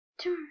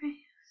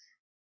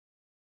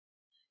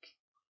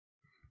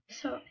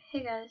So,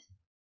 hey guys,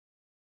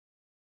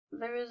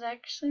 there was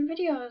actually a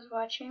video I was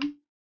watching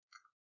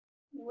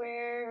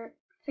where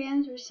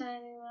fans were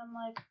sending them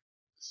like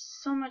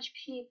so much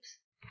peeps.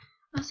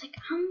 I was like,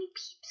 how many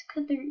peeps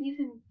could there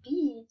even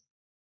be?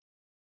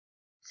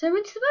 So I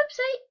went to the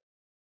website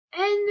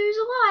and there's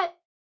a lot.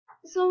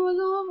 So I'm gonna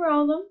go over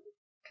all of them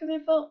because I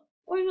felt,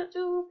 why not do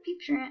a little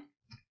peeps rant?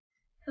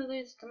 So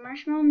there's the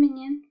Marshmallow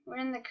Minion. We're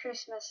in the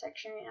Christmas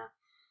section right now.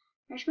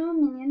 Marshmallow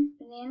Minion,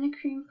 banana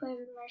cream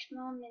flavored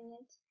marshmallow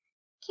minions,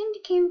 candy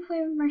cane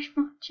flavored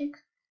marshmallow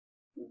chicks,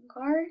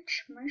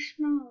 large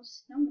marshmallow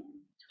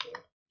snowman. It's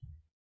weird.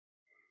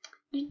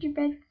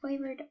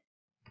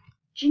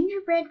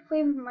 Gingerbread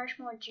flavored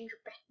marshmallow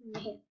gingerbread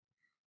man.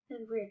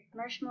 That's weird.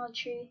 Marshmallow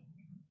tree.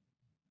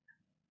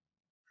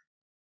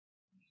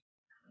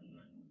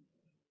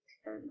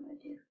 I have no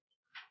idea.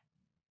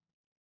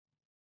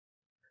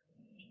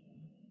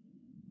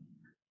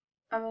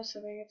 I'm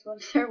assuming it's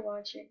what they're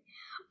watching.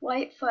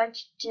 White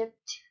fudge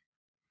dipped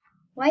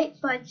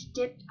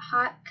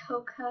hot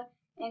cocoa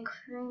and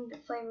cream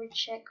flavored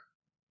chicks.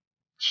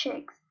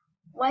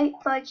 White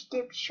fudge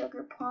dipped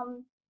sugar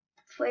plum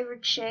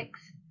flavored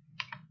chicks.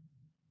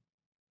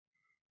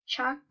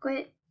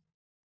 Chocolate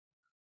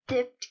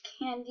dipped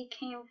candy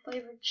cane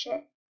flavored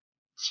chicks.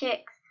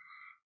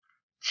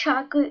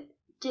 Chocolate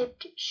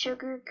dipped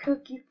sugar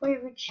cookie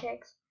flavored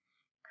chicks.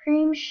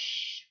 Cream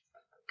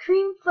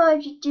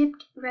fudge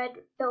dipped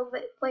red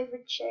velvet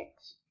flavored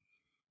chicks.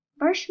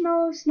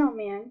 Marshmallow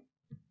snowman.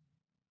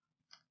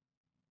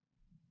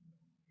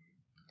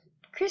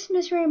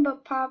 Christmas rainbow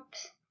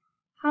pops.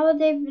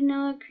 Holiday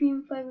vanilla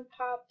cream flavored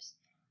pops.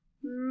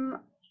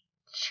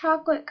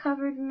 Chocolate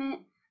covered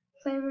mint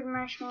flavored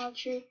marshmallow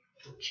tree.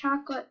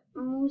 Chocolate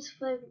mousse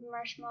flavored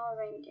marshmallow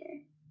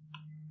reindeer.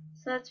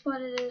 So that's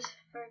what it is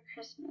for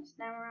Christmas.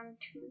 Now we're on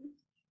to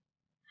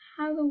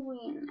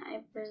Halloween, I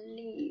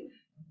believe.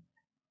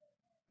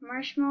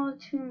 Marshmallow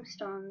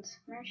tombstones,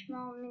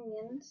 marshmallow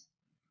minions,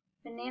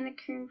 banana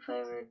cream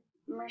flavored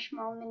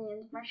marshmallow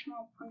minions,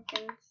 marshmallow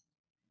pumpkins,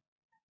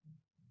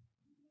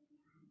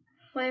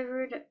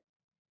 flavored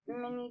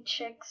mini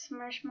chicks,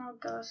 marshmallow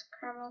ghosts,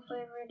 caramel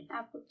flavored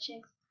apple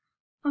chicks,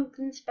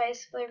 pumpkin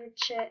spice flavored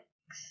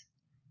chicks,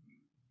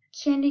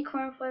 candy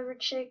corn flavored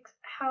chicks,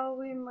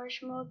 Halloween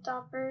marshmallow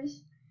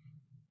toppers,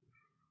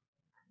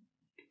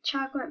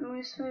 chocolate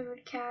mousse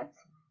flavored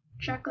cats,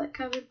 chocolate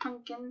covered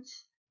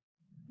pumpkins,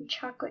 and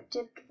chocolate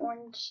dipped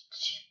orange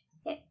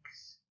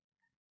chicks.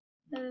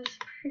 That is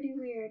pretty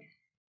weird.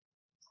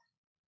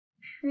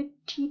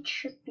 Pretty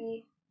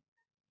trippy.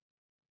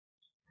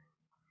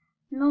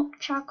 Milk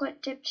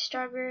chocolate dipped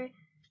strawberry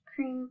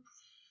cream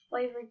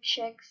flavored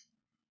chicks,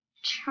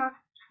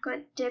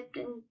 chocolate dipped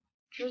and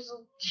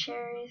drizzled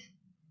cherries,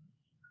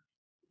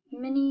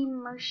 red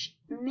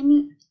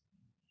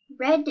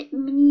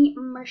mini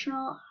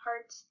marshmallow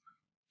hearts,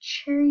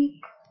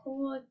 cherry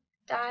cola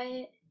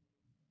diet,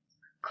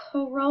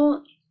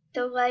 coral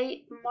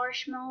delight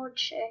marshmallow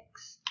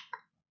chicks,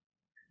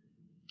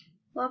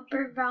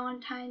 lovebird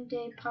Valentine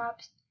Day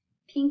pops,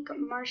 pink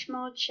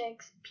marshmallow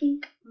chicks,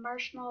 pink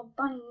marshmallow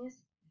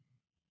bunnies,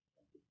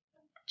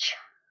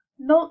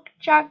 milk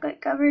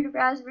chocolate covered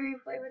raspberry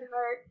flavored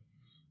heart,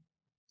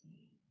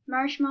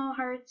 marshmallow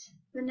hearts,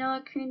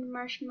 vanilla creamed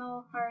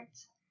marshmallow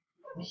hearts,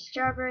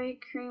 strawberry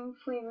cream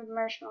flavored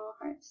marshmallow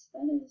hearts.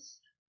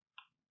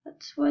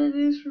 That's what it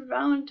is for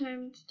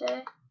Valentine's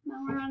Day.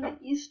 Now we're on to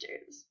Easter.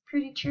 It's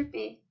pretty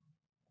trippy.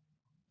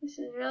 This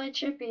is really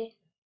trippy.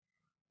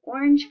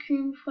 Orange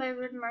cream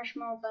flavored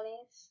marshmallow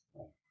bunnies,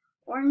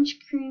 orange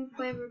cream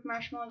flavored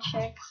marshmallow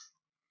chicks,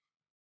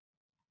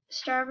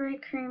 strawberry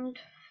creamed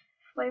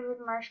flavored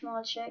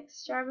marshmallow chicks,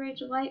 strawberry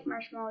delight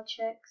marshmallow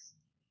chicks,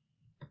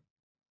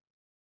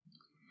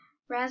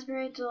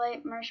 raspberry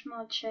delight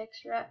marshmallow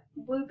chicks,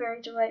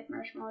 blueberry delight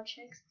marshmallow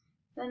chicks,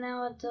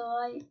 vanilla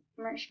delight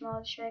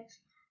marshmallow chicks,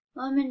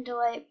 lemon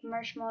delight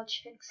marshmallow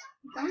chicks.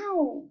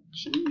 Wow,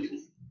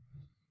 jeez.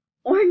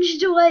 Orange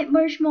delight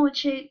marshmallow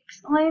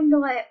chicks, lime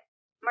delight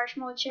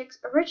marshmallow chicks,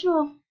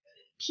 original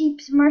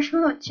peeps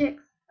marshmallow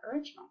chicks,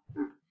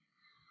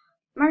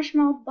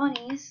 marshmallow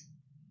bunnies,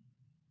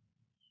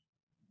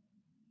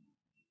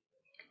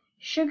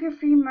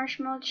 sugar-free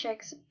marshmallow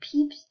chicks,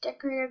 peeps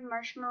decorated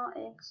marshmallow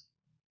eggs.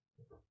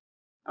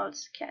 Oh,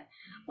 it's a cat.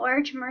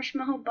 Large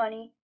marshmallow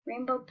bunny,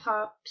 rainbow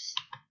pops,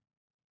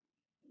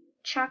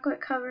 chocolate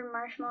covered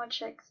marshmallow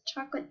chicks,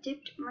 chocolate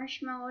dipped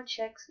marshmallow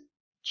chicks,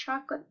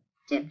 chocolate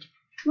dipped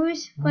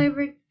mousse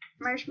flavored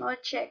marshmallow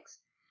chicks,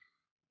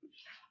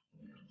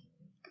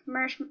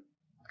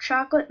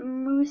 chocolate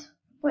mousse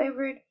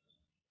flavored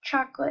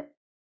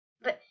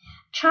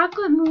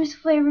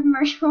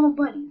marshmallow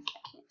bunnies. I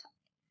can't talk.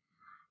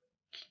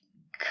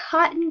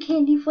 Cotton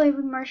candy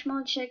flavored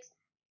marshmallow chicks,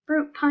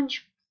 fruit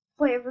punch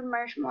flavored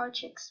marshmallow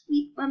chicks,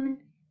 sweet lemon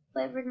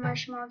flavored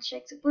marshmallow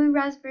chicks, blue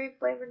raspberry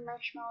flavored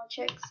marshmallow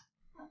chicks,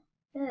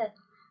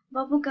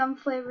 bubblegum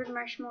flavored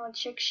marshmallow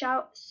chicks,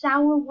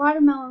 sour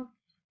watermelon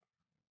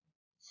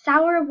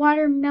sour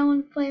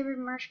watermelon flavored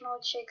marshmallow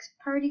chicks,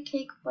 party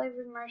cake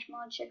flavored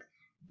marshmallow chicks,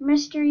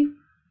 mystery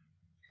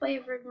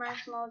flavored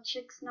marshmallow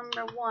chicks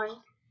number 1,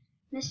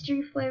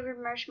 mystery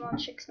flavored marshmallow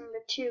chicks number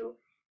 2,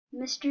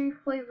 mystery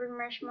flavored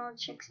marshmallow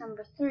chicks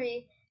number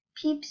 3,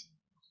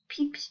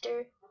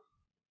 peepster,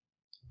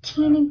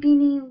 teeny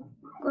beanie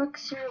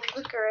luxor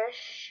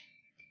licorice,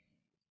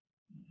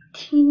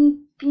 teeny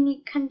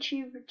beanie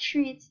country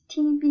retreats,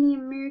 teeny beanie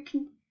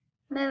American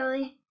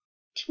medley,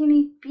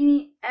 teeny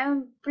beanie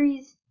Allen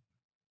Breeze,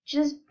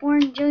 just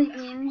born jelly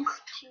beans.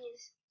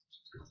 Jeez,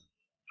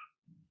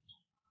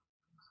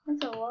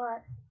 that's a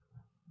lot.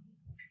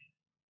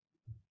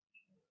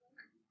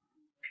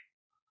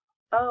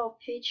 Oh,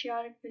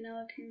 patriotic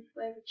vanilla cream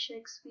flavored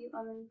chicks, sweet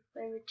lemon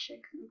flavored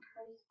chicks, and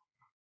party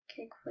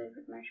cake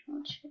flavored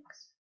marshmallow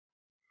chicks.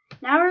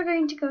 Now we're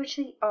going to go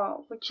to the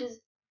all, which is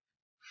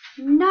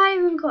not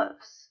even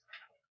close.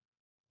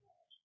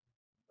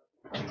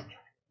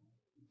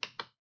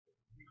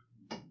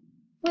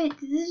 Wait,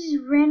 did this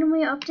just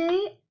randomly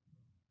update?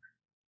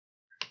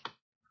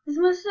 This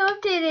must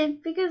have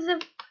updated because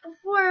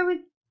before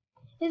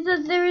it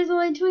said there was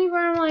only 24.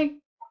 I'm like,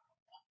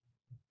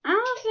 I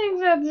don't think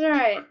that's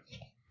right.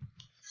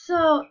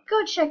 So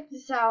go check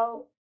this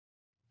out,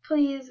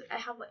 please. I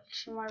have like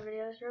 2 more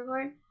videos to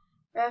record.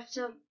 I have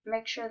to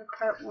make sure the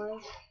part 1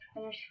 is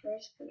finished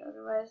first, because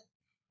otherwise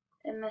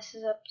it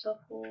messes up the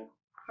whole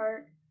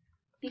part.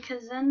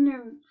 Because then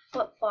they're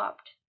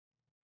flip-flopped.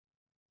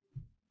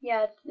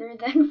 Yeah, they're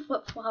then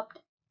flip-flopped.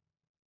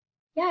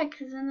 Yeah,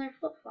 because then they're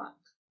flip-flopped.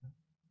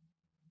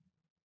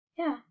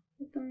 Yeah,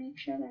 you have to make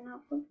sure they're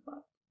not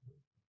flip-flopped.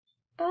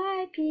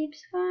 Bye,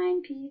 peeps.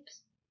 Fine,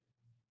 peeps.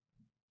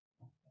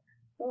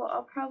 Well,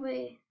 I'll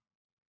probably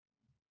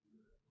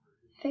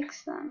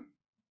fix them.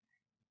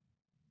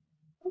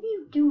 What are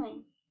you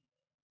doing?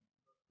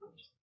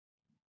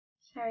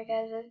 Sorry,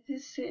 guys. I'm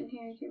just sitting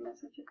here keeping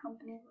myself a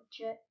company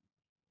legit.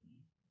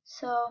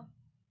 So,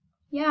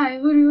 yeah, I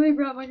literally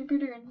brought my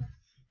computer in.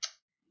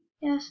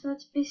 Yeah, so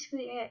that's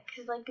basically it.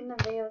 Because, like, in the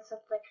video, it's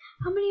like,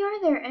 how many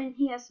are there? And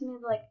he asked me,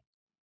 like,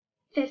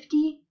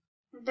 50.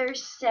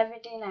 There's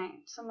 79.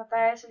 So,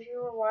 Matthias, if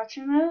you were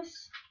watching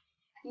this,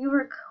 you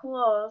were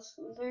close.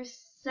 There's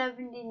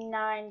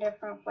 79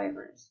 different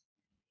flavors.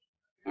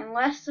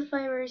 Unless the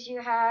flavors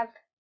you have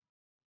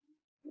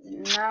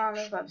is not on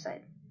this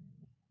website.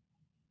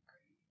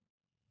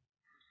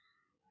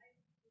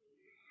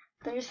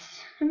 There's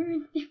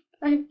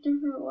 75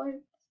 different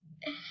ones.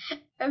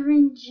 I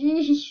mean,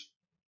 jeez.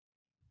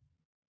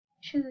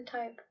 Choose a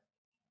type.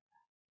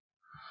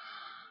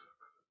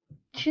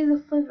 Choose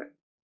a flavor.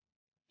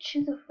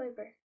 Choose a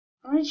flavor.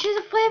 I want to choose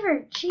a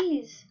flavor.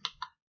 Jeez.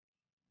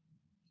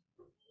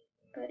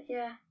 But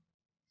yeah.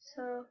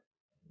 So,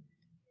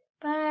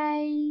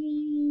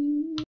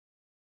 bye.